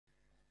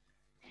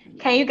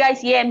Can you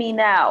guys hear me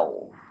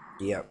now?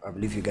 Yeah, I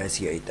believe you guys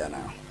hear it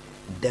now.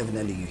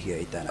 Definitely you hear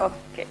it now.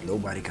 Okay.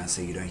 Nobody can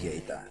say you don't hear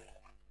it. Oh,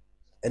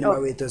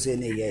 Anyway, to say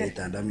you hear it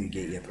that means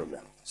you get your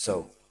problem.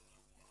 So,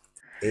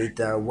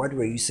 what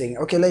were you saying?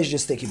 Okay, let's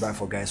just take it back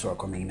for guys who are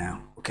coming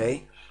now.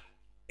 Okay,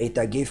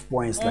 gave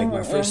points. Like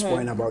my first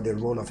point about the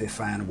role of a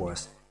fan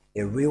was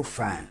a real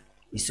fan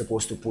is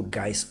supposed to put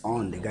guys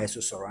on, the guys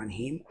who surround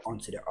him,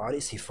 onto the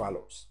artist he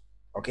follows.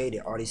 Okay, the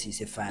artist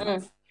he's a fan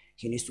of.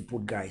 He needs to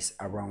put guys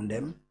around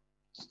them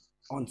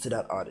onto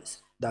that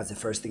artist. That's the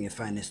first thing a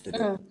fan needs to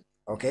do.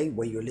 Okay,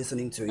 when you're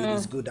listening to it,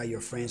 it's good that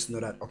your friends know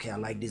that, okay, I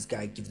like this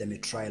guy, give them a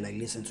try, like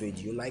listen to it.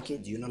 Do you like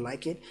it? Do you not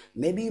like it?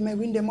 Maybe you may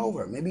win them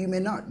over, maybe you may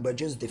not, but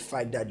just the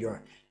fact that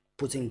you're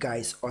putting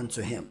guys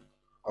onto him,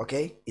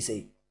 okay, it's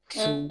a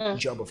true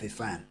job of a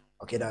fan.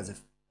 Okay, that's a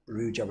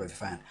real job of a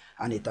fan.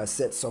 And it has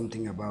said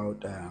something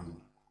about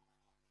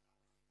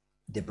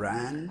the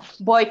brand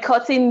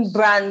boycotting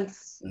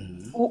brands.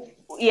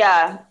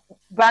 Yeah,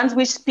 brands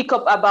which speak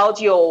up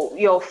about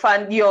your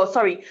fan,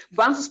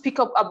 brands who speak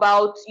up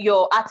about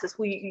your artists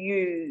who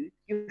you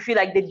feel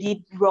like they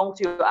did wrong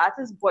to your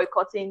artists,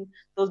 boycotting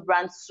those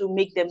brands to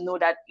make them know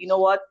that, you know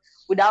what,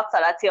 without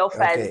Salatiel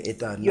fans,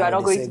 okay, you are now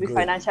not they going say to be good,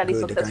 financially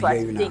good, they can successful hear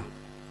as you you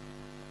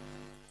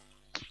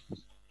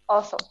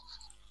now. think.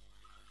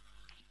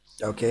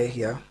 Okay,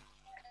 yeah.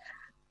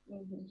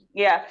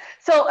 Yeah.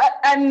 So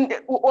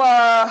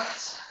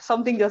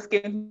something just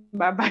came to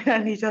my mind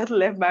and it just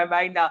left my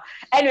mind now.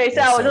 Anyway,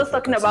 so Yeah, I was sorry just for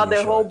talking cutting about you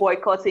the whole short.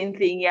 boycotting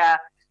thing. Yeah.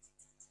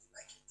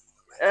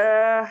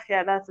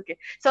 Yeah, that's okay.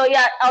 So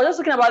yeah, I was just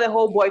talking about the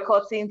whole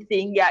boycotting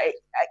thing. Yeah,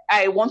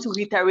 I want to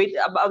reiterate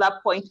about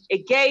that point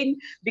again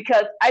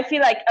because I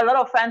feel like a lot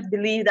of fans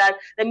believe that,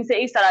 let me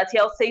say, if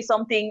Salatiel say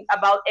something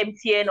about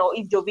MTN, or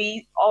if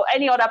Jovi or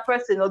any other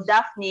person or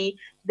Daphne,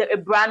 a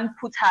brand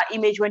put her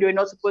image when they were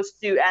not supposed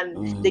to,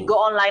 and they go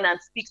online and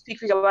speak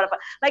about it.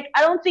 Like,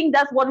 I don't think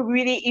that's what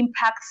really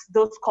impacts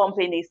those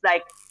companies.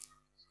 Like,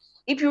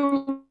 if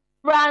you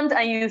brand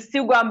and you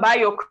still go and buy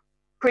your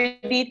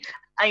credit,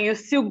 and you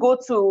still go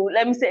to,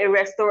 let me say, a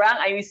restaurant,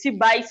 and you still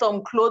buy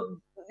some clothes,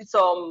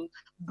 some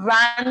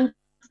brand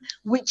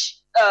which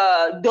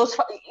those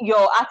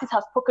your artist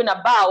has spoken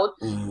about,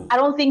 I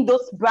don't think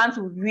those brands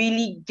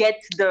really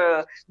get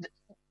the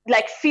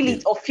like feel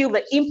it or feel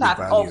the The impact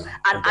of value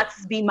an of that.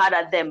 artist being mad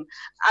at them.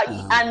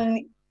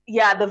 And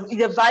yeah,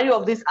 the value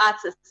of these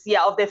artists,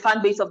 yeah, of the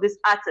fan base of this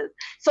artist.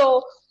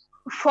 So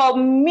for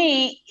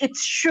me,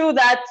 it's true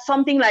that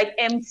something like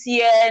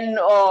MTN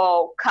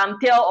or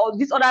Camtel or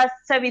these other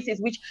services,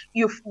 which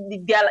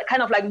they're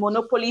kind of like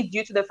monopolies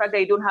due to the fact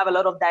that you don't have a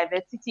lot of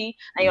diversity,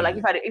 and you're like,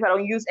 if I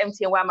don't use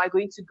MTN, where am I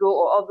going to go,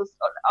 or all this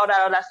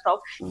other stuff?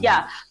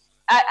 Yeah,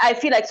 I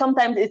feel like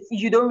sometimes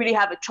you don't really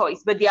have a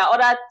choice, but there are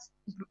other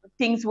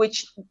things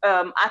which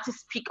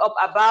artists speak up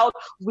about,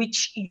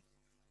 which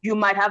you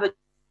might have a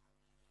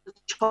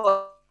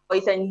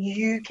choice, and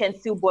you can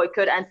still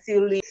boycott and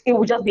still leave. It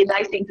would just be a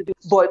nice thing to do,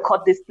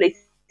 boycott these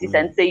places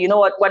and say, you know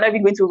what, we're not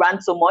even going to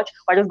rant so much,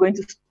 we're just going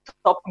to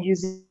stop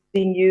using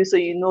you, so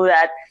you know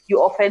that you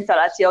offend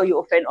Salatiel, you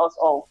offend us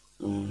all.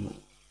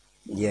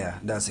 Yeah,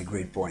 that's a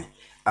great point.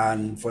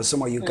 And for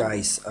some of you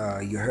guys,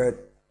 you heard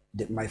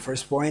my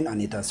first point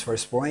and Anita's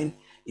first point.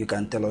 You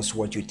can tell us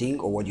what you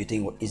think, or what you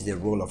think is the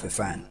role of a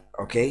fan.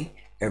 Okay,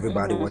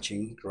 everybody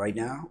watching right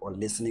now or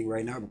listening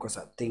right now, because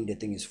I think the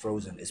thing is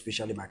frozen,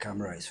 especially my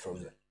camera is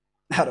frozen.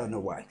 I don't know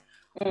why,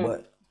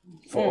 but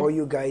for all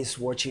you guys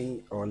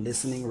watching or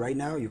listening right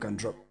now, you can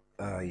drop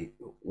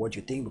what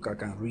you think, because I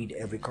can read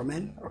every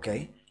comment.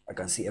 Okay, I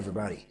can see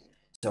everybody.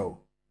 So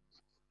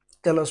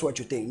tell us what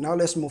you think. Now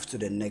let's move to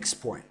the next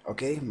point.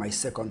 Okay, my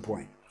second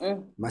point.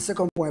 My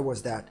second point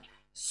was that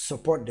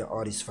support the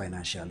artist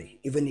financially.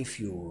 Even if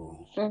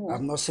you,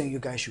 I'm not saying you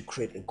guys should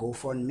create a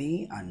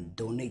GoFundMe and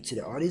donate to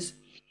the artist.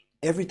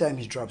 Every time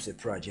he drops a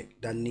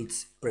project that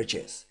needs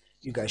purchase,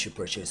 you guys should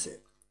purchase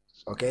it.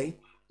 Okay?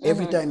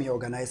 Every time he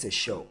organizes a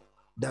show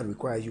that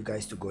requires you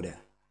guys to go there,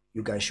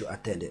 you guys should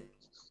attend it.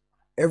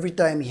 Every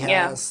time he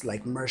Yeah. has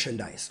like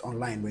merchandise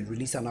online when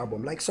release an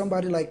album, like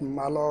somebody like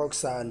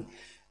Malox, and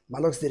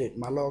Malox did it.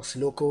 Malox,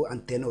 Loco,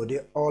 and Teno, they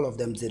all of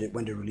them did it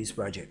when they release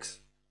projects.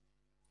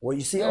 When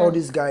you see all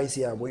these guys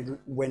here,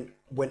 when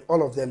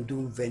all of them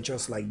do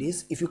ventures like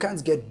this, if you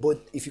can't get both,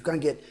 if you can't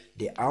get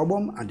the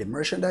album and the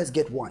merchandise,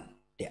 get one.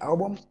 The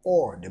album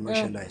or the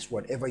merchandise,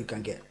 whatever you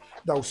can get.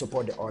 That will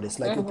support the artist.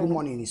 Like you put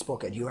money in his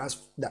pocket, you has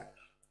that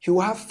he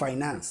will have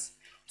finance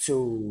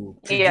to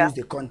Yeah. produce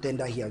the content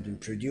that he has been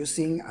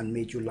producing and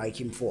make you like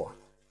him for.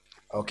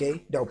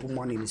 Okay? That will put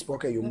money in his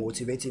pocket, you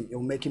motivate him, it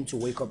will make him to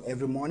wake up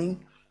every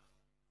morning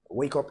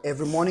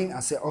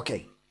and say,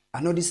 okay, I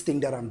know this thing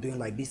that I'm doing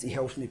like this, it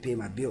helps me pay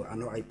my bill. I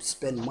know I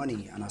spend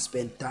money and I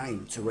spend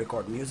time to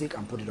record music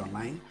and put it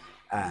online,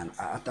 and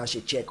I attach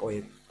a check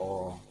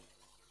or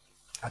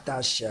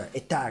attach a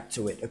tag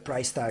to it, a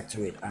price tag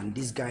to it. And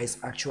these guys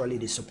actually,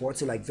 they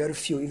support it. Like very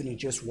few, even if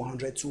just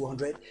 100,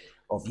 200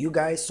 of you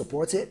guys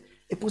support it,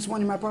 it puts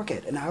money in my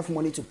pocket, and I have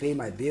money to pay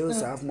my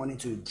bills. I have money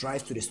to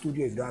drive to the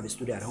studio if you don't have a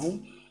studio at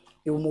home.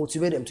 It will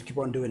motivate them to keep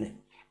on doing it.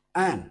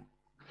 And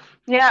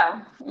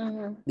Yeah.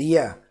 Mm-hmm.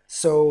 yeah,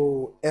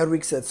 so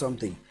Eric said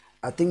something.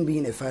 I think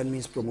being a fan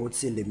means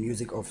promoting the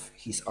music of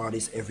his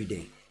artist every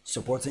day,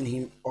 supporting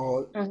him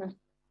all, Mm-hmm.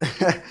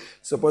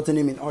 supporting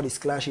him in all his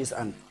clashes,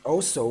 and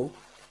also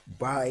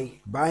by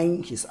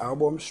buying his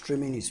album,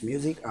 streaming his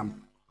music,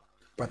 and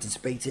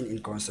participating in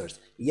concerts.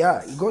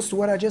 Yeah, it goes to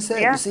what I just said.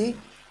 You Yeah. see,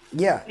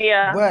 yeah.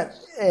 Yeah. But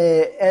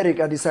Eric,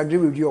 I disagree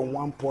with you on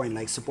one point.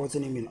 Like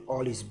supporting him in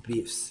all his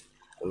beefs,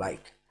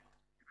 like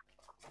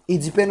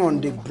it depends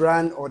on the Mm-hmm.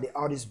 brand or the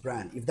artist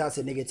brand. If that's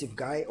a negative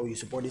guy or you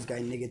support this guy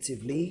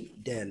negatively,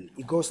 then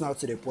it goes now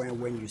to the point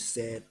when you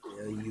said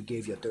you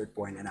gave your third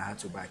point and I had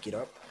to back it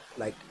up.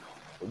 Like,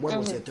 what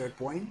was your Mm-hmm. third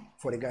point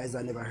for the guys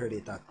that never heard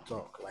it that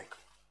talk? Like,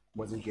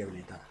 wasn't hearing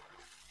it that?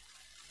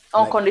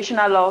 Like,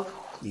 Unconditional love.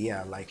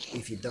 yeah, like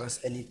if he does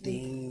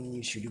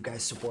anything, should you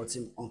guys support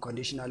him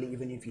unconditionally,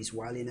 even if he's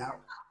wilding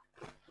out?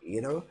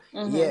 You know?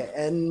 Mm-hmm. Yeah.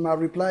 And my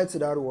reply to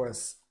that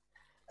was,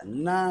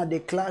 nah, the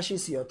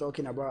clashes you're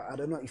talking about, I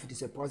don't know if it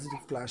is a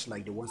positive clash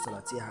like the ones that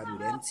Latia had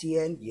with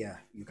MTN. Yeah,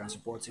 you can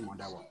support him on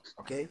that one.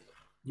 Okay?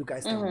 You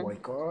guys can Mm-hmm.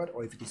 boycott,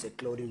 or if it is a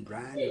clothing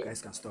brand, you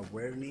guys can stop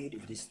wearing it.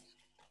 If it is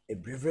a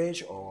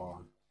beverage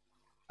or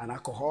an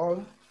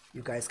alcohol,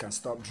 you guys can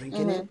stop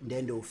drinking Mm-hmm. it.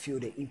 Then they'll feel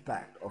the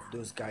impact of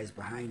those guys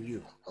behind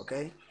you.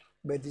 Okay?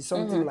 But it's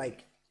something Mm-hmm.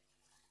 like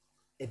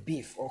a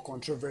beef or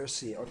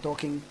controversy or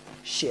talking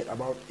shit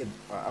about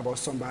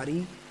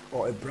somebody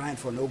or a brand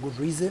for no good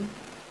reason,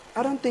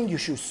 I don't think you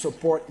should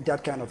support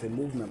that kind of a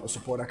movement or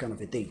support that kind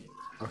of a thing.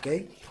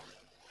 Okay,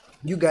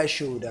 you guys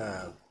should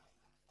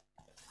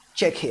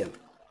check him.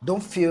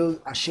 Don't feel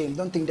ashamed.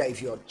 Don't think that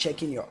if you're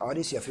checking your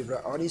artist, your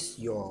favorite artist,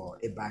 you're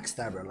a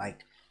backstabber.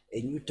 Like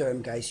a new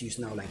term guys use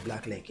now, like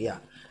blackleg. Yeah.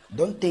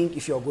 Don't think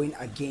if you're going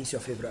against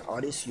your favorite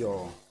artist,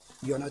 you're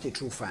not a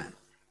true fan.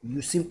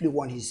 You simply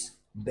want his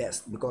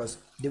best because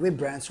the way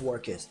brands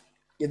work is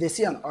if they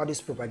see an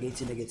artist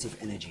propagating negative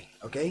energy,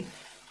 okay,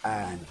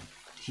 and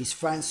his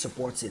fans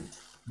support him,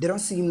 they don't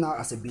see him now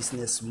as a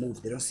business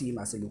move. They don't see him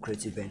as a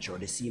lucrative venture.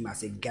 They see him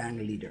as a gang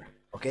leader,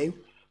 okay,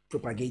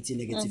 propagating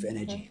negative Mm-hmm.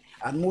 energy.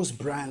 And most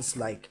brands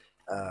like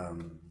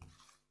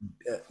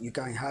you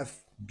can have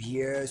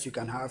beers, you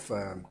can have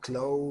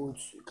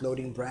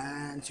clothing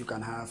brands, you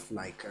can have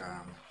like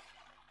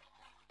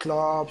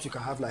clubs, you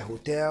can have like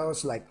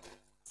hotels, like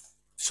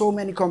so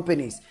many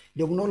companies.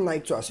 They will not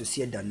like to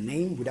associate their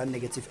name with that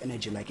negative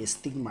energy, like a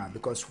stigma,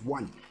 because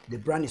one, the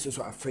brand is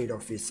also afraid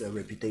of his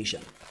reputation.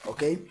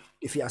 Okay,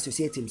 if he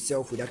associates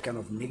himself with that kind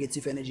of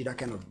negative energy, that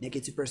kind of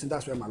negative person,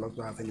 that's why I'm allowed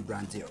to have any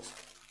brand deals.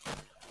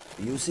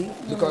 You see,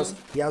 because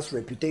Mm-hmm. he has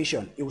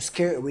reputation, it will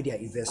scare away their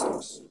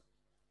investors.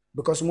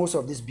 Because most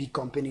of these big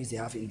companies they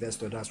have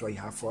investors. That's why you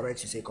have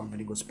forex. You say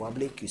company goes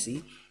public. You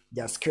see,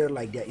 they are scared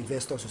like their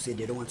investors who say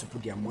they don't want to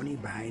put their money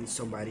behind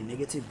somebody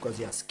negative because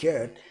they are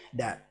scared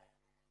that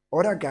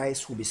other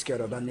guys will be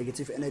scared of that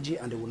negative energy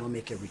and they will not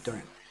make a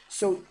return.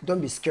 So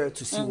don't be scared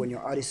to see when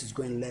your artist is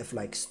going left,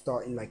 like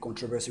starting like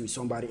controversy with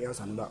somebody else,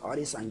 another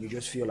artist, and you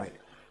just feel like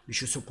you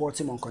should support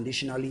him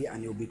unconditionally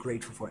and you'll be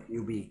grateful for it.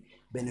 You'll be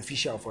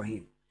beneficial for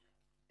him.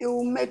 It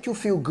will make you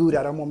feel good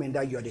at a moment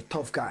that you're the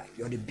tough guy,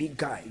 you're the big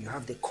guy, you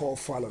have the core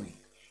following.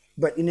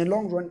 But in the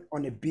long run,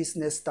 on a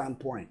business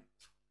standpoint,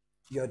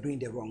 you're doing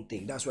the wrong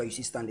thing. That's why you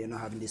see Stanley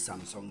not having the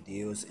Samsung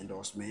deals,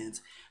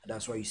 endorsements.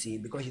 That's why you see,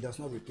 because he does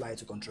not reply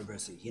to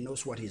controversy. He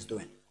knows what he's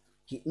doing.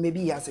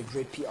 Maybe he has a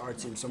great PR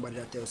team, somebody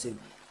that tells him,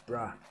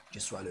 bruh,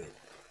 just swallow it.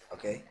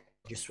 Okay?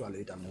 Just swallow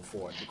it and move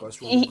forward.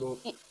 Because when we Y- go,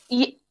 y-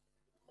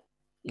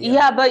 yeah.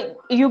 Yeah, but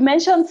you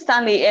mentioned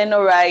Stanley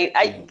Eno, right?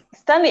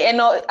 Stanley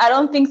Eno. I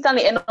don't think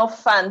Stanley Eno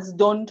fans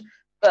don't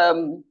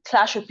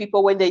clash with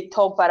people when they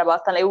talk bad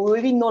about Stanley. We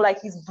really know like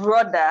his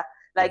brother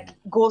like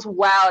goes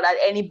wild at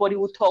anybody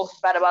who talks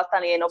bad about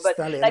Stanley Eno. But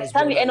Stanley like Eno's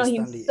Stanley brother Eno is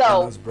Stanley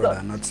himself, Eno's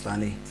brother, not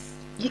Stanley.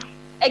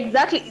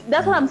 exactly.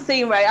 That's what I'm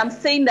saying, right? I'm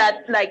saying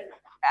that like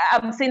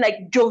I'm saying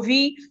like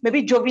Jovi,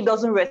 maybe Jovi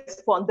doesn't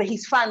respond, but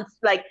his fans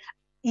could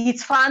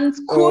respond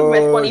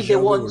Oh, if they Jovi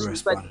will want to, but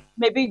respond.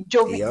 maybe He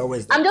Jovi.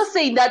 always I'm does. just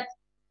saying that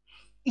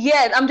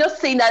yeah, I'm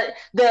just saying that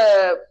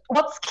the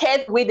what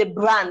scares away the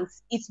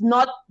brands is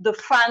not the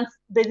fans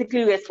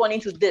basically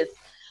responding to this.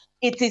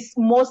 It is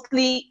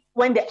mostly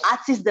when the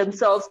artists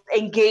themselves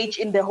engage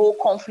in the whole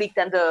conflict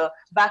and the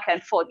back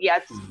and forth. Yeah,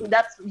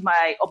 that's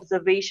my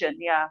observation.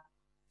 Yeah.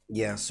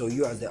 Yeah, so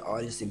you as the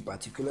artist in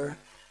particular,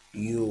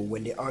 you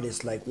when the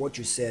artist like what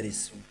you said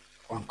is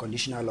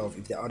unconditional love.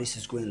 If the artist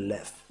is going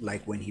left,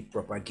 like when he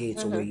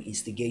propagates or Mm-hmm. when he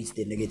instigates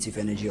the negative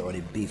energy or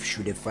the beef,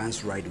 should the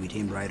fans ride with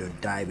him, ride or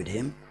die with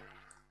him?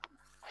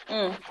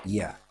 Mm.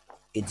 Yeah,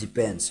 it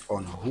depends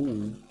on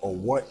who or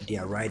what they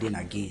are riding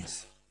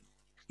against.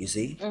 You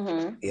see?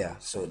 Mm-hmm. Yeah,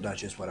 so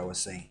that's just what I was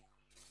saying.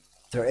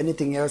 Is there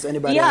anything else?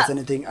 Anybody Yeah. has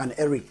anything? And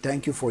Eric,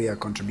 thank you for your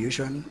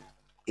contribution.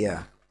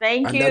 Yeah.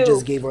 Thank And that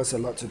just you. gave us a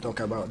lot to talk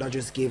about. That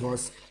just gave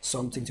us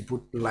something to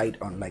put light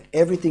on. Like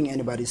everything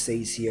anybody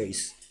says here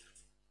is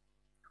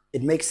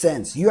it makes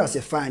sense. You as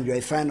a fan, you're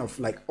a fan of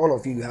like all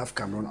of you, you have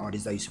Cameroon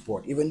artists that you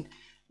support. Even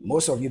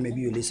most of you,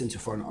 maybe you listen to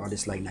foreign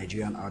artists like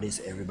Nigerian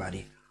artists,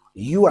 everybody.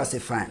 You as a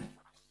fan,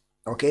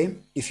 Okay,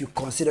 if you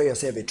consider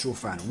yourself a true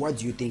fan, what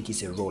do you think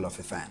is a role of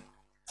a fan?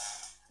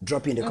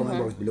 Drop in the comment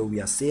box below.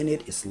 We are seeing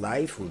it. It's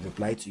live. We'll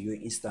reply to you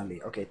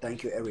instantly. Okay,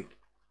 thank you, Eric.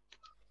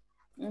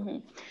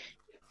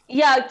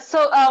 Yeah,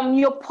 so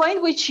your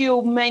point which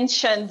you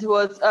mentioned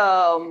was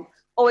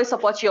always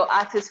support your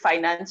artist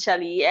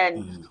financially.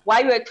 And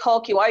while you were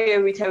talking, while you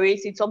were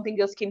reiterating, something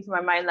just came to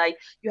my mind. Like,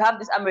 you have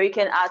this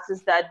American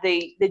artist that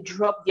they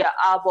drop their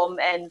album,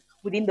 and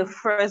within the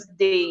first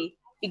day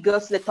it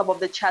goes to the top of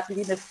the charts.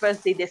 Within the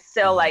first day they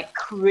sell like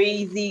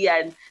crazy,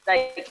 and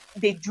like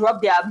they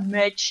drop their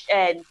merch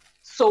and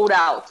sold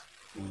out.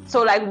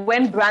 So like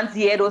when brands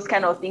hear those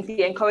kind of things, it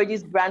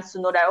encourages brands to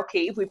know that,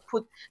 okay, if we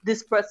put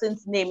this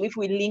person's name, if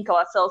we link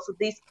ourselves to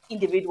this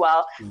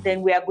individual,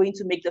 then we are going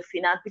to make the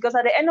finance. Because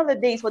at the end of the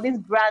day, for these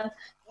brands,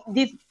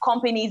 these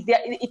companies,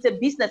 it's a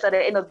business at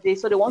the end of the day.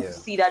 So they want to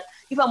see that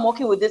if I'm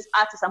working with this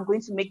artist, I'm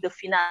going to make the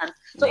finance.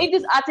 So if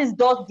this artist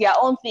does their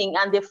own thing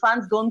and the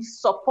fans don't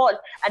support,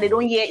 and they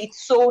don't hear it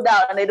sold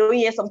out, and they don't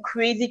hear some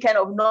crazy kind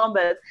of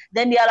numbers,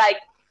 then they're like,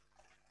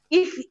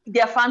 if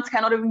their fans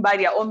cannot even buy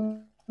their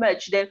own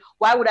merch, then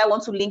why would I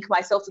want to link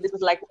myself to this?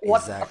 Like,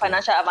 what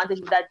financial advantage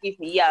would that give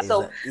me? Yeah.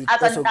 So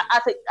as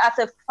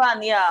a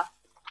fan, yeah.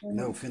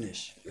 No,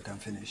 finish. You can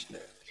finish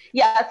there.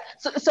 Yeah.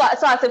 So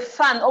as a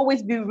fan,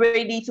 always be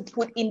ready to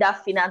put in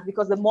that finance,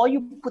 because the more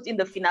you put in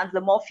the finance,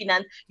 the more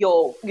finance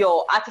your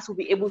artist will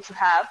be able to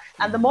have,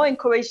 and the more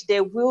encouraged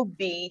they will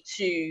be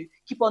to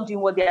keep on doing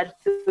what they are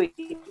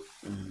doing.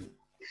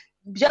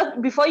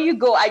 Just before you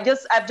go, I've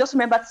just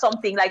remembered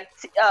something. Like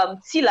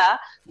Tila,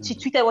 she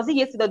tweeted, was it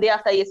yesterday or the day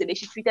after yesterday?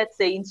 She tweeted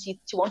saying she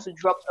wants to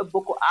drop a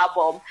Boko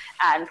album,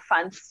 and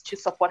fans to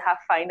support her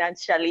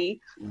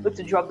financially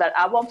to drop that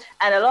album.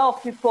 And a lot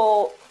of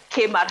people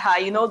came at her.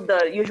 You know,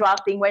 the usual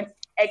thing when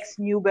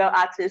ex-New Bell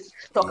artists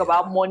talk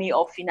about money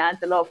or finance.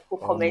 A lot of people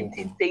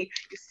commenting saying,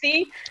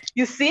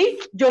 you see,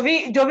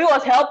 Jovi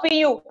was helping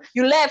you.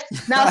 You left.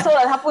 Now so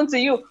that happened to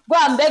you. Go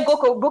and beg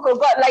Boko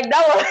God. Like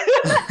that was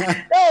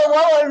that was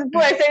what was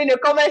people were saying in the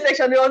comment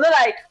section. It was not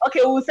like,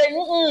 okay, we'll say,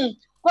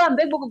 go and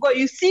beg Boko God.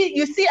 You see a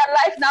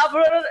life now,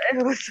 bro.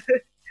 It was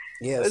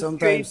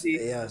sometimes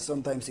crazy.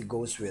 Sometimes it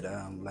goes with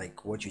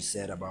like what you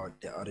said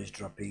about the artist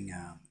dropping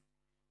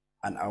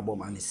an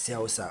album and it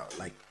sells out,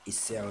 like it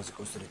sells, it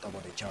goes to the top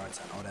of the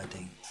charts and all that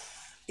thing.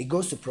 It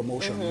goes to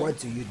promotion. What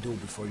do you do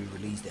before you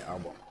release the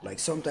album? Like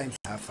sometimes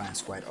you have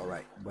fans quite all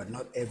right, but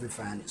not every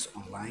fan is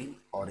online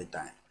all the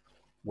time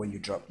when you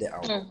drop the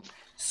album.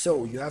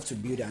 So you have to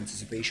build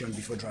anticipation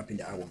before dropping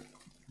the album.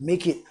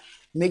 Make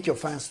your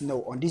fans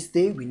know on this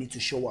day we need to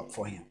show up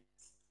for him.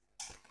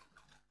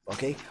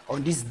 Okay,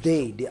 on this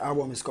day the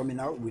album is coming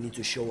out, we need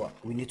to show up,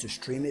 we need to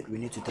stream it, we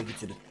need to take it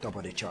to the top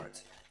of the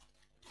charts.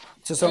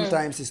 So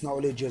sometimes it's not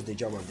only just the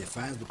job of the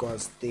fans,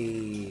 because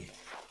the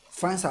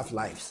fans have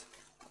lives.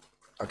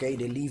 Okay,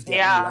 they live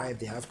their own life,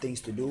 they have things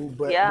to do.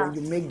 But when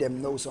you make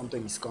them know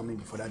something is coming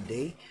before that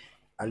day,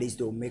 at least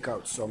they'll make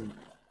out some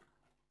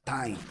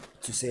time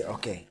to say,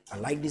 okay, I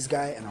like this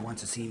guy and I want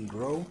to see him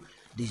grow.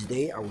 This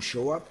day I will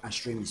show up and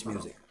stream his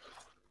music.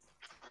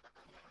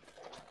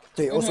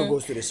 So it also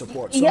goes to the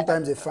support.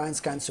 Sometimes the fans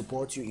can't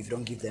support you if you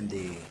don't give them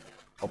the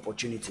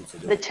opportunity to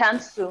do the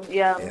chance to.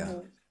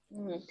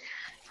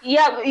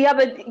 Yeah,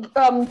 but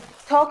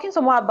talking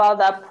some more about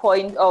that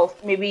point of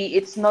maybe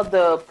it's not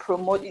the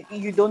promote,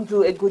 you don't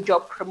do a good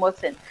job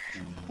promoting.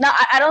 Now,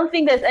 I don't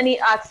think there's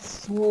any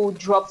artist who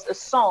drops a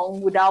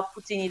song without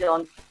putting it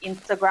on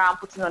Instagram,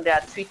 putting it on their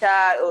Twitter,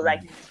 or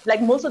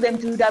like most of them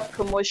do that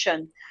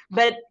promotion.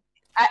 But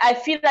I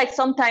feel like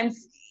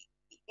sometimes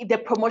the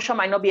promotion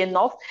might not be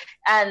enough.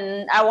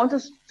 And I want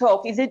to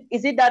talk, is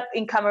it that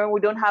in Cameroon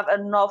we don't have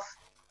enough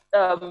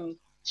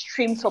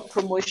streams of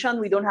promotion?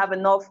 We don't have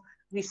enough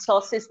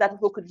resources that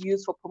people could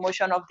use for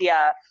promotion of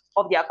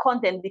their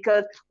content,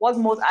 because what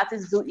most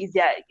artists do is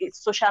their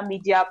social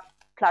media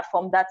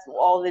platform. That's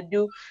all they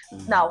do.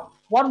 Now,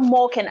 what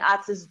more can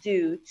artists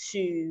do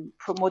to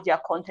promote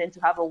their content to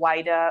have a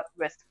wider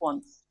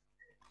response?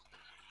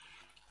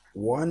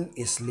 One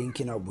is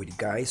linking up with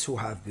guys who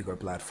have bigger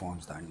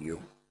platforms than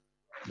you.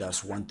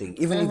 That's one thing.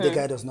 Even if the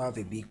guy does not have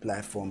a big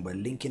platform, but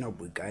linking up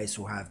with guys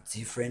who have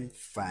different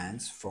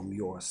fans from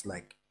yours.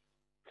 Like,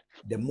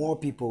 the more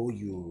people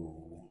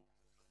you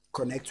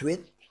connect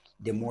with,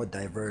 the more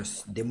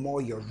diverse, the more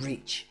your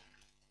reach.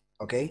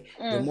 Okay,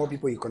 the more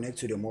people you connect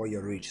to, the more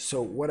your reach.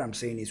 So what I'm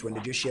saying is, when they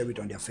just share it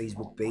on their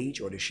Facebook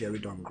page or they share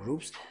it on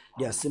groups,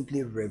 they are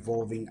simply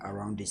revolving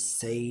around the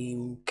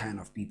same kind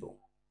of people.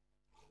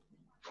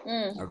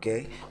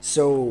 Okay,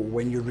 so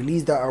when you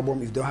release that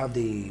album, if you don't have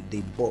the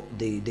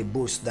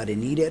boost that they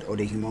needed or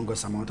the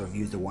humongous amount of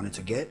views they wanted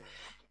to get,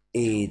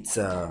 it's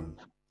as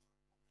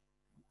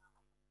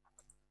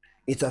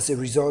a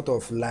result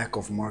of lack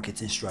of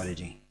marketing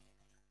strategy.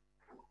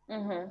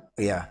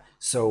 Yeah,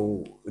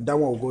 so that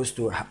one goes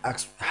to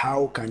ask,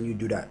 how can you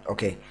do that?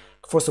 Okay,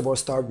 first of all,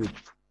 start with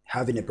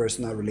having a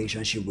personal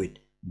relationship with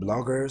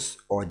bloggers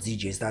or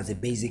DJs. That's a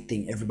basic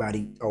thing.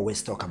 Everybody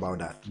always talk about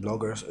that,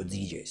 bloggers or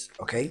DJs.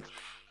 Okay,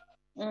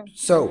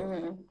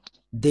 so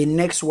The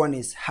next one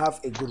is have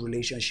a good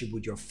relationship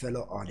with your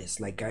fellow artists,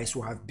 like guys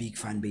who have big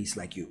fan base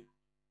like you,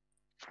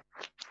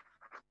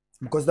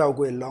 because that will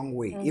go a long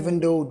way. Even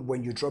though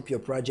when you drop your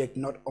project,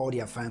 not all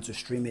their fans will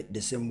stream it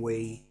the same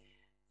way.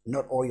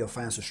 Not all your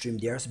fans will stream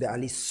theirs, but at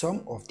least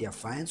some of their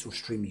fans will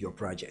stream your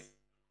project.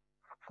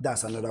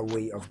 That's another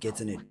way of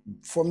getting it.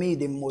 For me,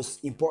 the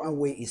most important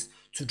way is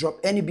to drop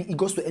it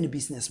goes to any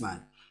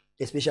businessman,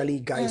 especially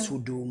guys who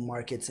do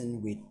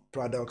marketing with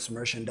products,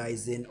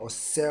 merchandising, or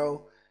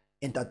sell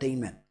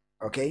entertainment.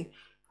 Okay,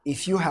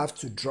 if you have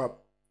to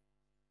drop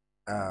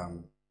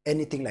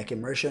anything like a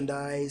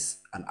merchandise,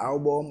 an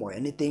album, or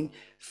anything,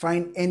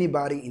 find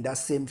anybody in that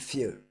same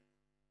field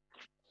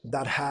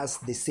that has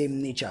the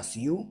same niche as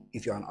you.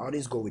 If you're an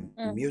artist, go with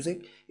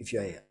music. If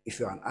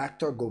you're an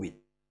actor, go with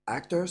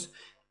actors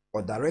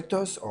or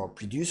directors or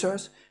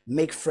producers.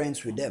 Make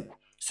friends with them.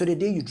 So the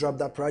day you drop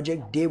that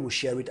project, they will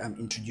share it and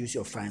introduce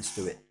your fans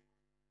to it.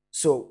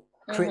 So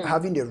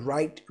having the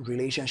right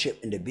relationship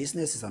in the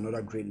business is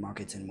another great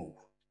marketing move.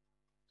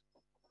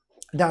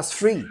 That's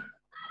free.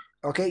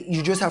 Okay,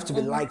 you just have to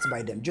be liked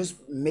by them. Just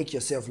make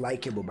yourself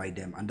likable by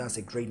them, and that's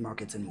a great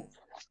marketing move.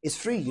 It's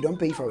free. You don't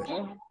pay for it.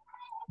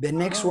 The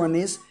next one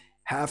is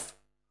have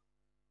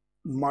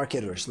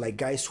marketers, like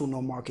guys who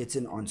know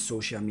marketing on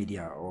social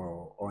media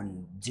or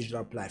on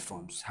digital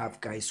platforms. Have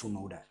guys who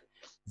know that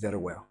very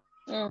well.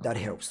 That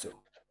helps too.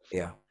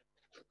 Yeah.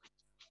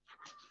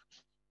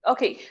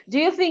 Okay. Do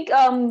you think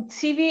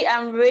TV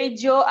and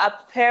radio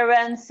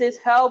appearances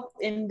help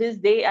in this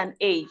day and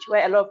age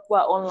where a lot of people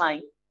are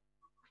online?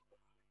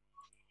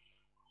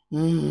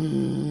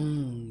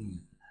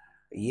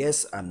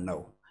 Yes and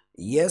no.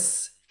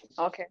 Yes.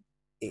 Okay.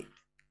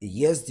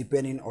 Yes,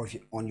 depending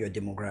on your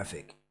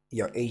demographic,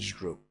 your age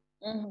group,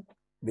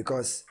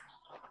 because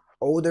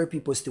older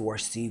people still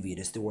watch TV,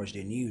 they still watch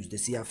the news, they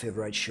still have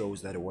favorite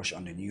shows that they watch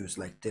on the news,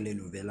 like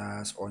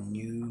telenovelas or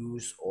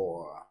news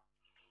or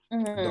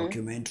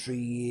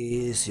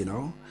documentaries,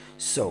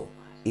 So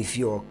if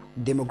your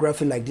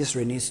demographic, like this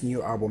Renee's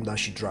new album that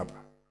she dropped,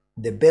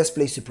 the best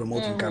place to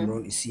promote in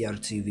Cameroon is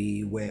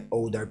CRTV, where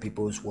older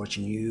people's watch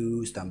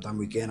news, Tam Tam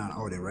Weekend, and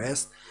all the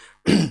rest.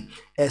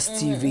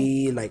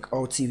 STV, like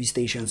all TV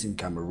stations in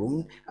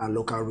Cameroon, and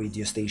local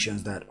radio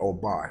stations or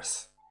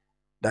bars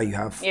that you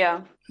have.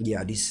 Yeah,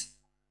 these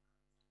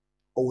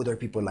older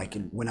people, like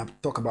when I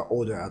talk about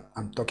older,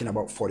 I'm talking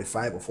about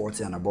 45 or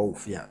 40 and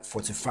above. Yeah,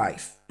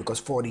 45, because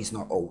 40 is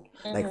not old.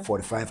 Like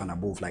 45 and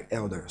above, like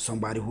elder,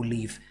 somebody who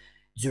lived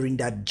during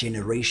that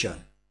generation,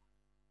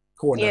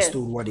 who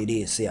understood what it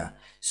is. Yeah,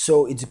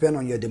 so it depends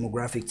on your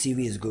demographic.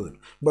 TV is good,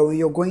 but when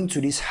you're going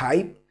to this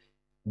hype,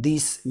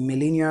 these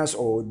millennials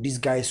or these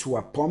guys who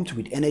are pumped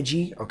with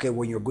energy, okay,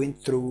 when you're going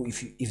through,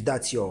 if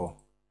that's your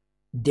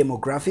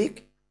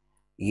demographic,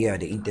 yeah,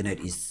 the internet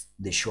is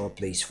the sure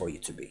place for you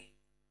to be.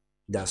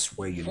 That's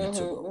where you need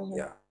to go.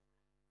 Yeah.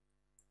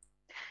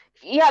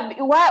 Yeah,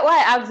 why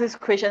I ask these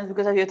questions,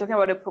 because as you're talking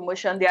about the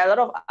promotion, there are a lot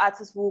of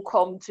artists who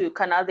come to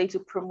Canal Day to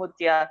promote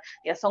their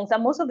songs,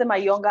 and most of them are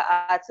younger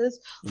artists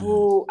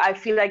who I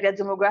feel like their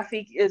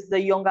demographic is the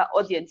younger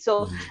audience.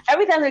 So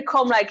every time they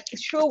come, like,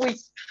 sure, we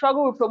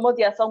struggle to promote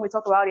their song, we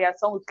talk about their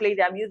song, we play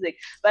their music,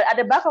 but at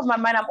the back of my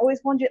mind, I'm always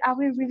wondering, are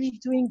we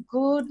really doing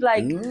good?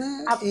 Like, do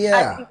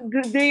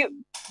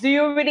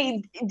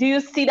you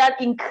see that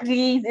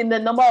increase in the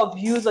number of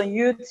views on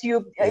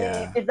YouTube?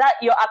 Yeah. Is that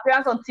your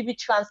appearance on TV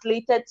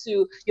translated to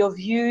your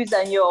views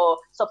and your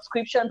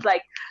subscriptions?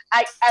 Like,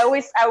 I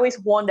always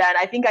wonder, and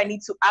I think I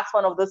need to ask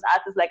one of those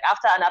artists, like,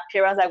 after an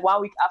appearance, like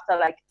 1 week after,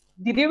 like,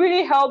 did it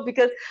really help?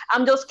 Because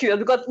I'm just curious,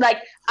 because, like,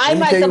 I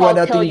myself,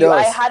 I'll tell you,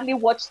 I hardly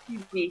watch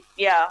TV.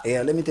 Yeah,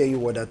 let me tell you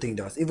what that thing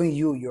does. Even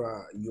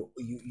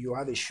you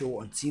have a show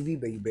on TV,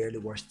 but you barely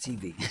watch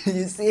TV.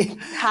 You see,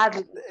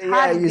 hardly.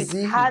 You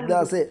see,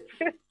 that's it.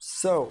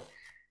 So,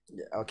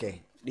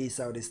 okay, this is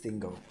how this thing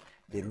go.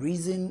 The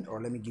reason, or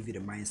let me give you the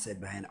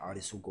mindset behind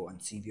artists who go on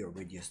TV or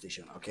radio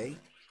station. Okay,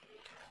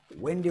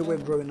 when they were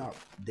growing up,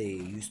 they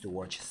used to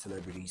watch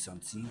celebrities on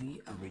TV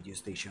and radio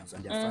stations,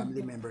 and their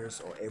family members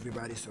or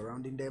everybody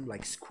surrounding them,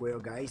 like square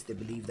guys, they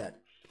believe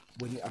that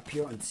when you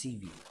appear on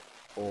TV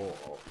or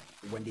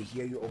when they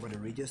hear you over the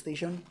radio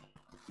station,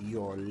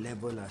 your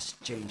level has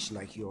changed,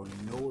 like you're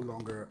no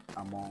longer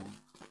among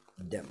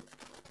them.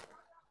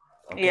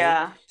 Okay?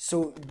 Yeah.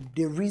 So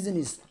the reason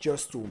is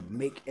just to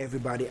make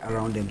everybody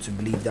around them to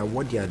believe that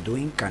what they are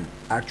doing can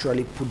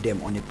actually put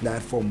them on a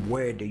platform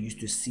where they used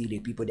to see the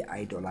people they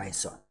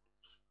idolize on.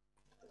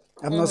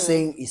 I'm not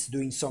saying it's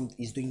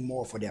doing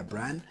more for their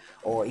brand,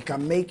 or it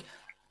can make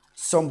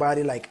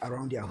somebody like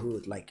around their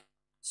hood, like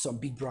some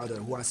big brother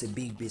who has a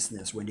big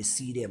business, when they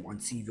see them on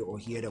TV or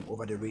hear them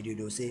over the radio,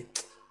 they'll say,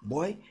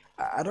 boy,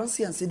 I don't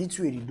see and say this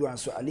way do, and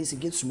so at least he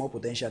gets more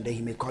potential. And then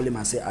he may call him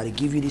and say, I'll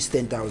give you this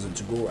 10,000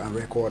 to go and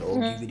record, or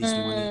give you this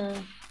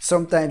money.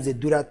 Sometimes they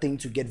do that thing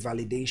to get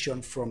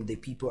validation from the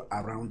people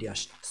around their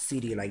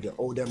city, like the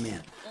older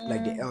men,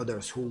 like the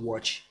elders who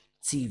watch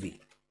TV.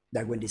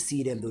 Like when they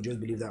see them, they'll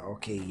just believe that,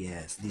 okay,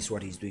 yes, this is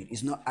what he's doing.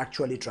 It's not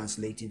actually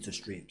translating to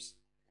streams.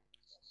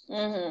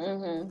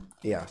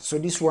 Yeah, so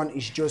this one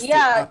is just to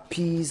Yeah.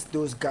 appease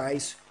those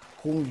guys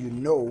whom you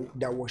know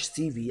that watch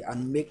TV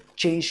and make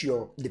change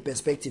the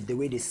perspective, the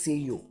way they see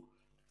you,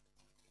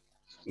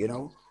 you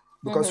know?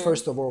 Because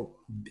first of all,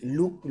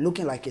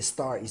 looking like a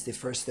star is the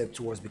first step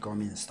towards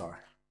becoming a star.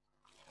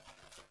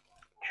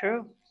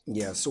 True.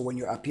 Yeah, so when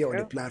you appear on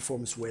the True.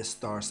 platforms where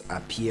stars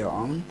appear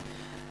on,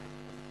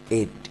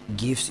 it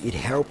it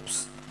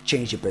helps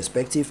change the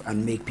perspective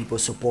and make people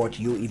support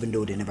you even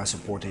though they never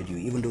supported you,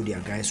 even though there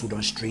are guys who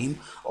don't stream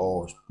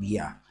or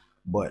yeah,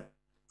 but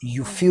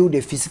you feel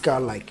the physical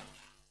like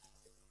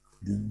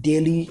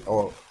daily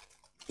or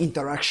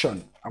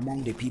interaction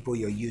among the people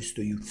you're used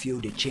to. You feel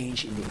the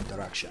change in the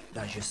interaction.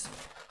 That's just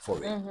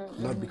for it,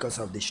 not because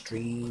of the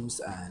streams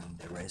and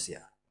the rest.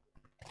 Yeah.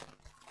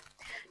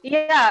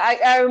 Yeah,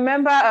 I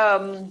remember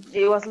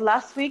it was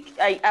last week.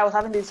 I was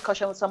having a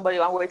discussion with somebody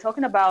and we were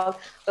talking about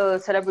a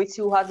celebrity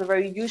who has a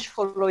very huge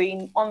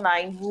following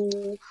online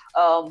who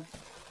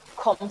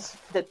comes to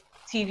the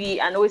TV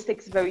and always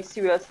takes it very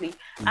seriously.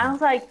 And I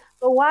was like,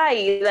 but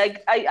why?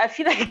 Like, I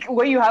feel like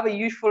when you have a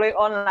huge following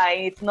online,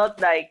 it's not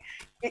like,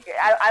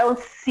 I don't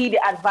see the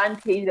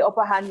advantage, the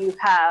upper hand you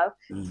have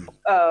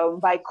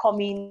by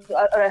coming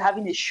or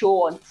having a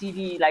show on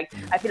TV. Like,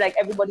 I feel like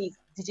everybody is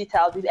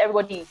digital,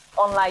 everybody is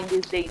online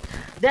these days.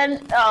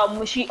 Then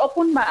she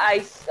opened my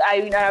eyes.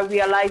 I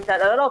realized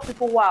that a lot of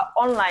people who are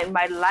online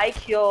might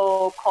like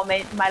your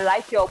comment, might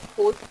like your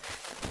post,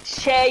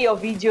 share your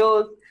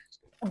videos,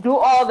 do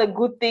all the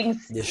good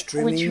things They're which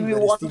streaming, we but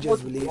they want still people just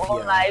to do believe,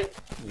 yeah, online.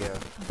 yeah,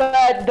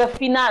 But the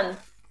finance,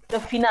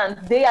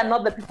 they are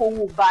not the people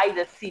who buy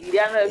the CD. They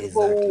are not the people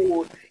exactly,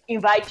 who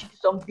invite you to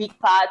some big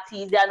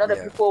parties. They are not the yeah.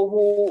 people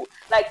who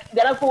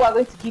they're not people who are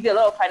going to give you a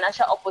lot of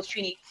financial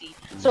opportunity.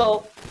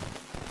 So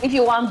if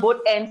you want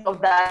both ends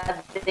of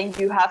that, then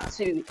you have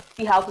to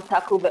see how to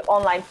tackle the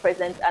online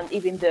presence and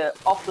even the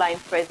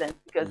offline presence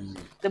because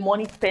the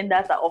money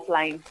spenders are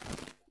offline.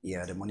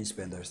 Yeah, the money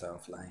spenders are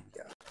offline.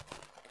 Yeah,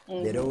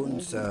 they Mm-hmm,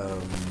 don't.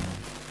 mm-hmm.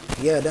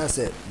 Yeah, that's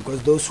it.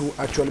 Because those who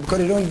actually, because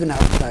they don't even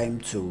have time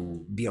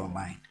to be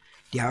online.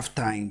 They have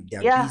time. They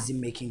are Yeah. busy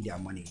making their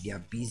money. They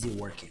are busy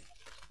working.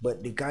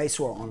 But the guys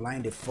who are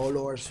online, the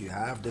followers you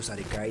have, those are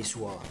the guys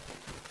who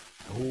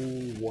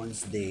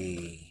wants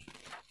the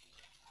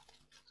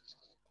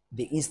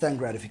instant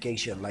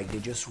gratification. Like they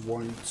just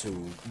want to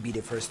be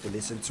the first to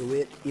listen to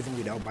it, even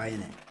without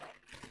buying it.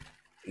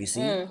 You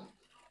see? Mm,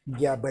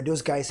 Yeah, but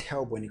those guys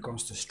help when it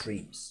comes to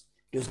streams.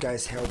 Those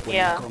guys help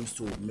when it yeah. comes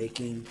to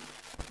making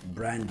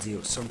brand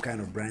deals, some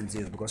kind of brand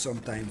deals, because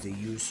sometimes they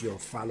use your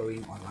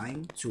following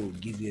online to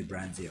give you a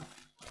brand deal.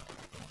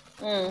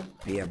 Mm,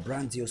 Yeah,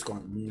 brand deals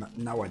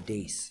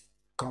nowadays,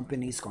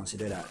 companies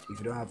consider that if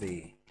you don't have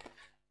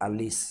at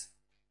least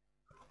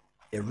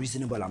a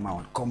reasonable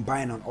amount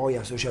combined on all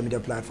your social media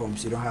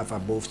platforms, you don't have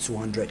above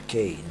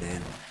 200K,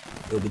 then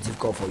it will be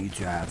difficult for you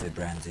to have a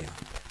brand deal.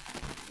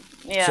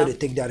 So yeah. they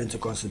take that into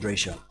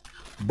consideration.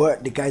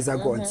 But the guys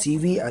that go on Mm-hmm.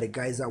 TV are the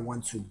guys that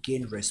want to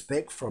gain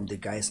respect from the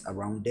guys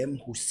around them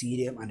who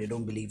see them and they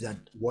don't believe that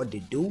what they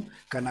do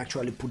can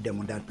actually put them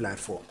on that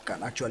platform,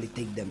 can actually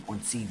take them on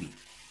TV.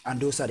 And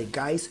those are the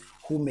guys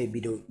who may be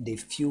the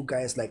few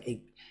guys like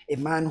a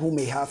man who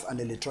may have an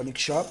electronic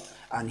shop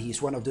and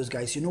he's one of those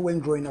guys. You know, when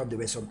growing up, there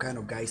were some kind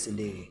of guys in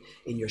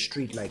your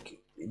street, like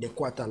in the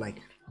quarter,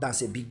 like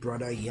that's a big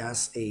brother. He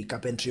has a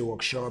carpentry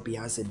workshop. He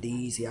has a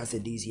this. He has a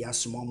this. He has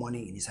small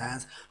money in his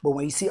hands. But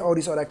when you see all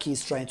these other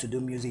kids trying to do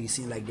music, it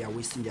seems like they are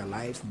wasting their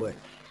life. But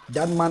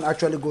that man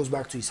actually goes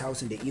back to his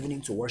house in the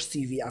evening to watch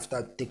TV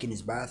after taking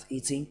his bath,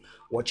 eating,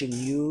 watching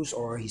news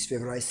or his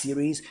favorite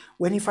series.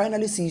 When he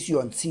finally sees you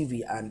on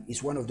TV and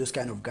is one of those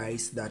kind of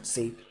guys that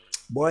say,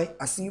 "Boy,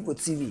 I see you for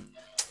TV.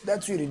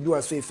 That's what they do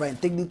as well. Fine,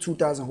 take the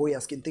 2,000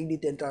 Hoya skin, take the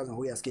 10,000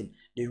 Hoya skin."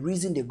 The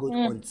reason they go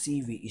Mm, on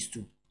TV is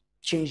to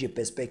change the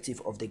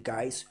perspective of the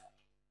guys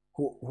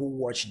who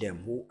watched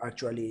them, who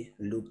actually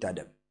looked at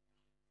them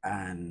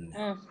and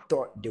mm.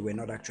 thought they were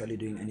not actually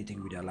doing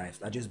anything with their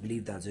lives. I just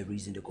believe that's the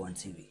reason they go on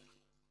TV.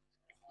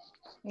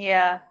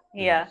 Yeah,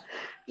 yeah,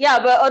 yeah.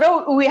 But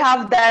although we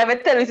have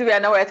diverted a little bit, I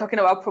know we're talking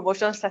about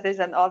promotion strategies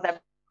and all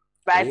that.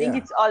 But I think Yeah.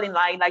 it's all in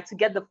line. Like to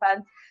get the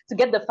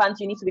fans,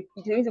 you need to be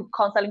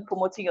constantly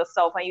promoting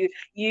yourself. And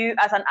you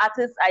as an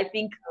artist, I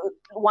think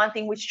one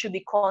thing which should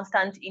be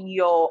constant in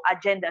your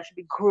agenda should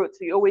be growth.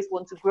 So you always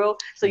want to grow,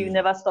 so you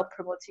never stop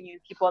promoting. You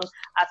keep on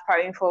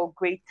aspiring for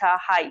greater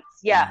heights.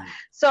 Yeah.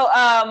 So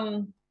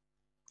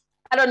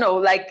I don't know.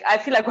 Like I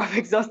feel like we've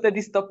exhausted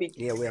this topic,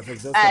 Yeah, we have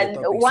exhausted the and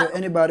topic. So what.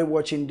 anybody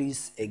watching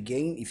this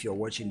again, if you're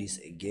watching this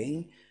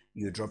again,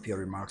 you drop your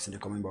remarks in the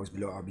comment box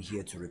below. I'll be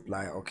here to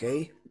reply.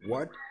 Okay,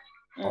 what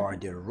are Mhm,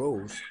 the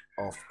roles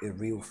of a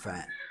real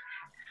fan?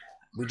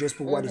 We just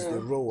put what is the mhm.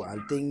 role. I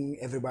think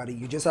everybody,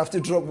 you just have to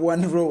drop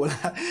one role.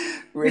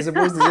 We're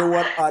supposed to say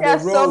what are the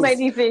There's so roles.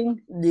 many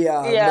things.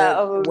 Yeah, Yeah, but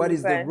of a what real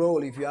is the fan.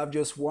 role? If you have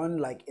just one,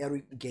 like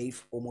Eric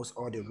gave almost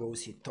all the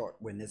roles he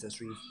thought were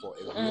necessary for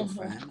a real Mhm,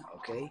 fan.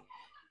 Okay,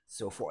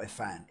 so for a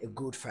fan, a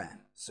good fan.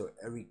 So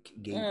Eric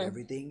gave mm,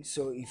 everything.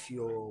 So if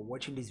you're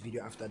watching this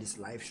video after this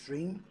live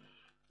stream,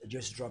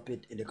 just drop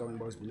it in the comment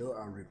box below.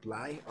 I'll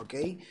reply.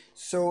 Okay.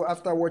 So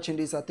after watching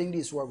this, I think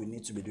this is what we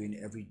need to be doing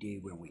every day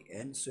when we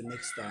end. So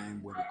next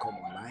time when we come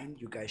online,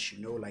 you guys should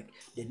know like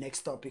the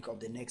next topic of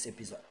the next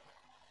episode.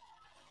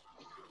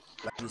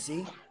 Like you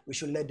see, we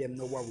should let them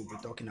know what we'll be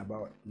talking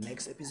about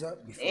next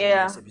episode before the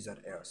next Yeah. episode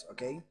airs.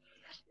 Okay.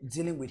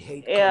 Dealing with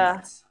hate Yeah.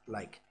 comments.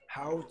 Like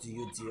how do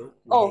you deal with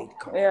hate Oh, yeah.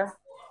 comments?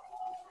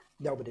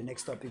 That will be the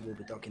next topic we'll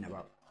be talking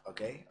about.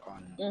 Okay.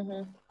 On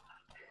Mm-hmm.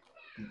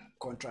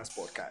 Contrast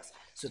Podcast.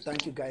 So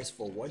thank you guys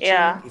for watching.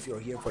 Yeah. If you're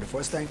here for the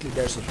first time, click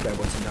that subscribe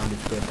button down to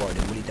be part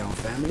of the Woody Town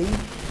family.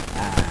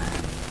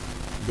 And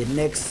the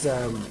next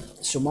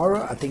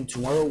tomorrow, I think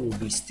tomorrow will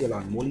be still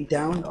on Woody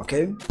Town.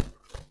 Okay,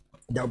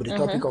 that will be the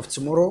topic of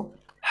tomorrow.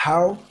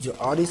 How do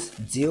artists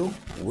deal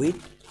with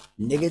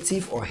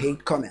negative or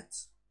hate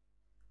comments?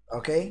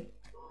 Okay,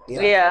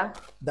 yeah, Yeah.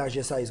 that's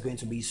just how it's going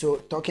to be. So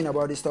talking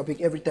about this topic,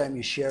 every time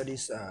you share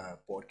this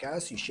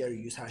podcast, you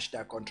use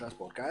hashtag Contrast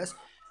Podcast,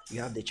 you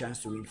have the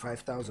chance to win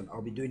 5,000.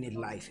 I'll be doing it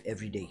live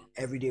every day.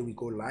 Every day we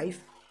go live.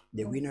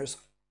 The winners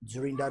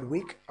during that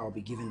week, I'll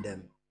be giving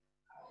them.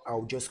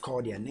 I'll just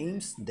call their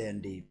names,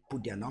 then they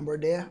put their number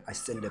there. I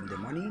send them the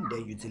money,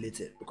 then you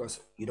delete it because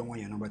you don't want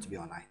your number to be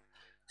online.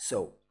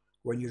 So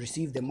when you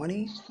receive the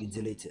money, you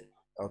delete it.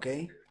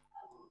 Okay?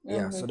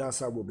 Yeah, so that's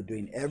how we'll be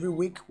doing every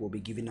week. We'll be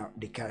giving out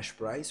the cash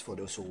prize for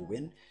those who will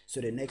win.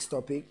 So the next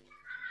topic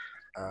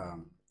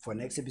for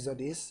next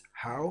episode is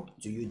how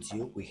do you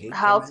deal with hate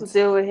How to comments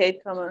deal with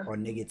hate comment. or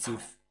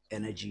negative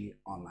energy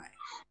online?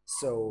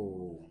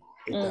 So,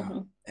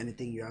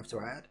 anything you have to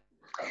add?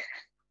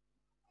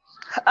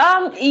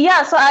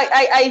 Yeah, so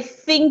I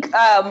think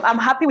I'm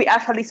happy we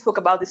actually spoke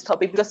about this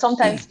topic because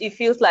sometimes it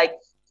feels like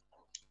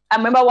I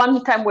remember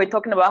one time we were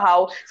talking about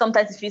how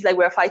sometimes it feels like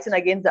we're fighting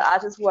against the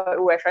artists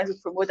we're trying to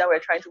promote and we're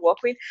trying to work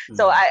with.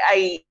 So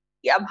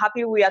I'm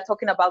happy we are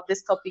talking about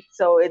this topic.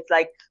 So it's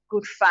like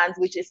good fans,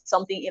 which is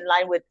something in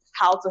line with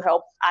how to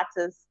help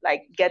artists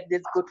like get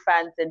these good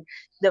fans and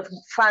the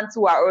fans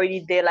who are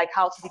already there, like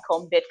how to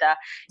become better.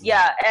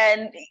 Yeah,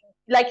 and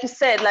like you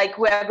said, like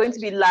we're going to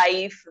be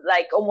live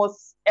like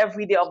almost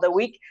every day of the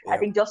week. I Yep.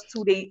 think just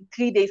 2 days,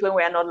 3 days when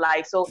we are not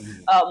live. So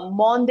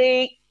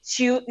Monday,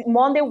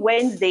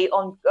 Wednesday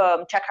on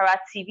Chakara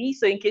TV.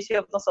 So in case you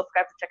have not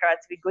subscribed to Chakara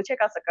TV, go check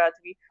out Chakara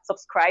TV.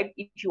 Subscribe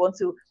if you want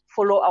to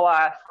follow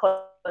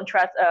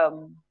contrast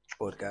our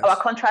Podcast.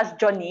 contrast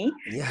journey.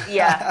 Yeah.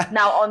 Yeah.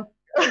 Now on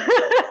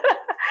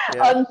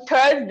Yeah. on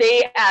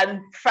Thursday and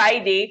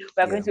Friday,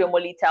 we're Yeah. going to be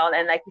Molly Town.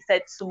 And like we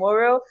said,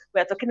 tomorrow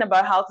we're talking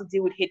about how to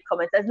deal with hate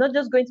comments. It's not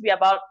just going to be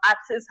about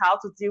artists, how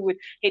to deal with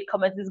hate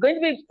comments. It's going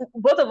to be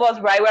both of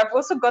us, right? We've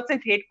also gotten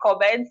hate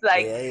comments.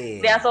 Like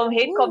Yeah. there are some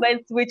hate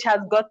comments which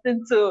has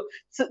gotten to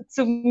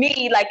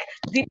me, like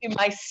deep in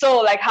my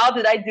soul. Like how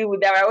did I deal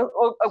with that?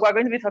 We're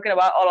going to be talking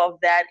about all of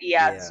that,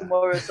 yeah, Yeah.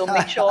 tomorrow. So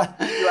make sure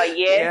you are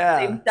here Yeah.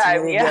 same time.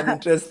 Tomorrow will be an Yeah.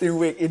 interesting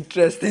week,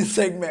 interesting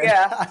segment.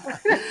 Yeah.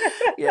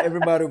 Yeah,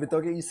 everybody will be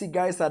talking. You see,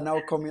 guys are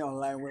now coming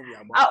online when we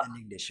are about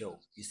ending the show.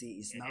 You see,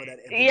 it's now that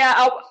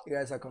Yeah. you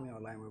guys are coming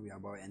online when we are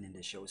about ending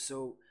the show.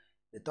 So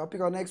the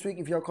topic of next week,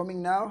 if you're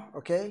coming now,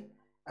 okay,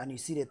 and you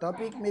see the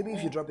topic, maybe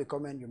if you drop a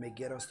comment, you may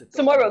get us to talk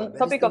Tomorrow, about it. But this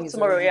topic thing of is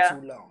tomorrow, already yeah.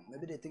 too long.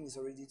 Maybe the thing is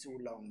already too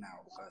long now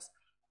because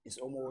it's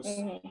almost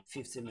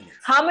 50 minutes.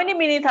 How many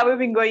minutes have we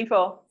been going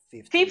for?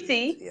 50 minutes.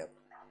 50? Yep.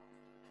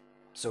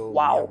 So we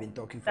have Wow. been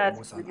talking for That's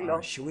almost an really hour.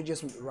 long. Should we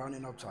just round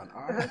it up to an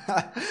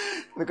hour?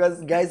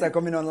 Because guys are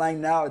coming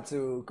online now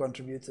to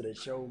contribute to the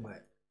show.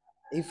 But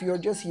if you're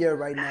just here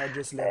right now,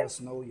 just let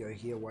us know you're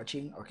here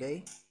watching,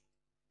 okay?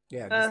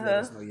 Yeah, just let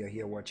us know you're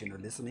here watching or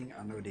listening.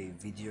 I know the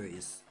video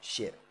is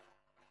shit.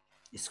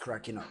 It's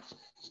cracking up.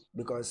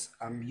 Because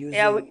I'm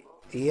using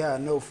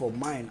no, for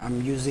mine,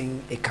 I'm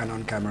using a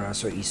Canon camera,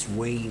 so it's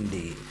weighing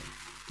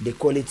the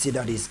quality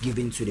that is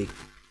given to the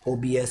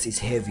OBS is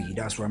heavy.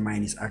 That's why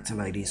mine is acting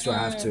like this. So I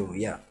have to,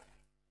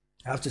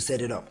 I have to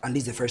set it up. And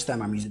this is the first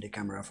time I'm using the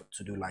camera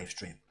to do live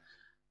stream.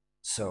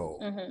 So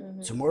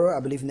tomorrow, I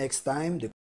believe next time, the